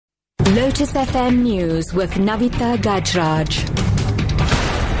Lotus FM News with NAVITHA GAJRAJ.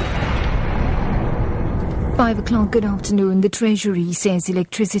 5 o'clock, good afternoon. The Treasury says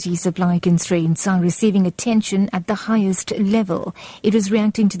electricity supply constraints are receiving attention at the highest level. It was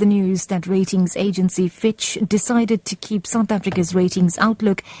reacting to the news that ratings agency Fitch decided to keep South Africa's ratings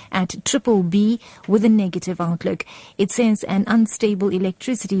outlook at BBB with a negative outlook. It says an unstable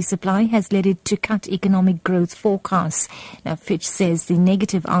electricity supply has led it to cut economic growth forecasts. Now, Fitch says the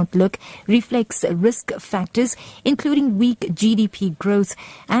negative outlook reflects risk factors, including weak GDP growth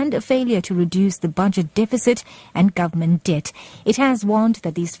and a failure to reduce the budget deficit and government debt. It has warned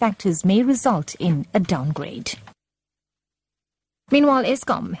that these factors may result in a downgrade. Meanwhile,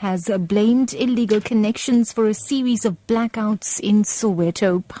 Eskom has blamed illegal connections for a series of blackouts in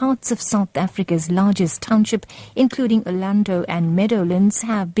Soweto. Parts of South Africa's largest township, including Orlando and Meadowlands,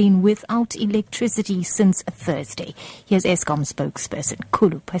 have been without electricity since Thursday. Here's Eskom spokesperson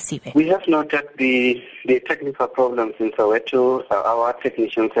Kulu Pasiwe. We have noted the technical problems in Soweto. Our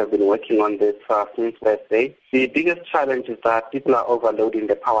technicians have been working on this since Thursday. The biggest challenge is that people are overloading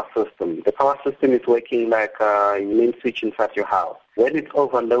the power system. The power system is working like a main switch inside your house. When it's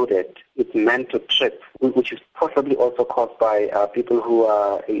overloaded, it's meant to trip, which is possibly also caused by people who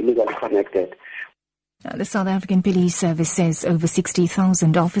are illegally connected. The South African Police Service says over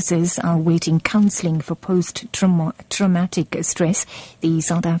 60,000 officers are awaiting counselling for post-traumatic stress. The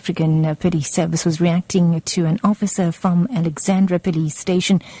South African Police Service was reacting to an officer from Alexandra Police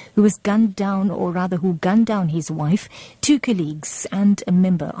Station who was gunned down, or rather who gunned down his wife, 2 colleagues and a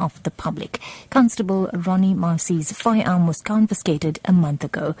member of the public. Constable Ronnie Marcy's firearm was confiscated a month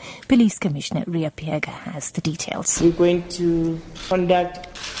ago. Police Commissioner Ria Piega has the details. We're going to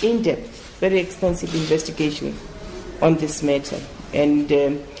conduct in-depth, very extensive investigation on this matter, and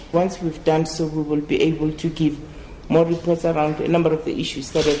once we've done so, we will be able to give more reports around a number of the issues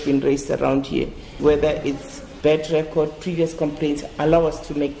that have been raised around here, whether it's bad record, previous complaints, allow us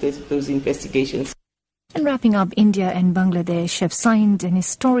to make those investigations. And wrapping up, India and Bangladesh have signed an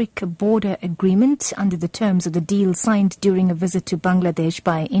historic border agreement. Under the terms of the deal signed during a visit to Bangladesh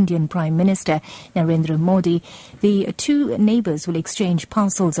by Indian Prime Minister Narendra Modi, the two neighbours will exchange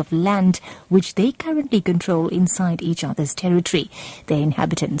parcels of land which they currently control inside each other's territory. Their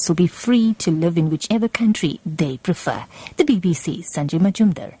inhabitants will be free to live in whichever country they prefer. The BBC's Sanjay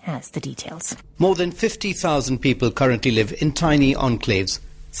Majumdar has the details. More than 50,000 people currently live in tiny enclaves,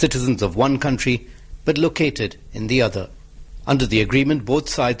 citizens of one country but located in the other. Under the agreement, both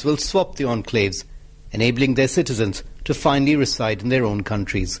sides will swap the enclaves, enabling their citizens to finally reside in their own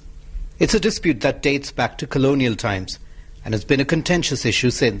countries. It's a dispute that dates back to colonial times and has been a contentious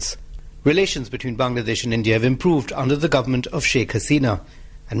issue since. Relations between Bangladesh and India have improved under the government of Sheikh Hasina,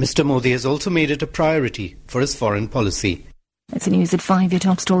 and Mr. Modi has also made it a priority for his foreign policy. That's the news at 5. Your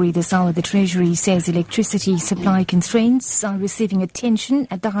top story this hour. The Treasury says electricity supply constraints are receiving attention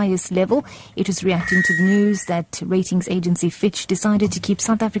at the highest level. It is reacting to the news that ratings agency Fitch decided to keep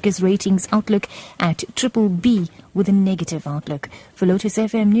South Africa's ratings outlook at BBB with a negative outlook. For Lotus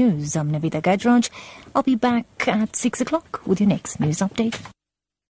FM News, I'm NAVITHA GAJRAJ. I'll be back at 6 o'clock with your next news update.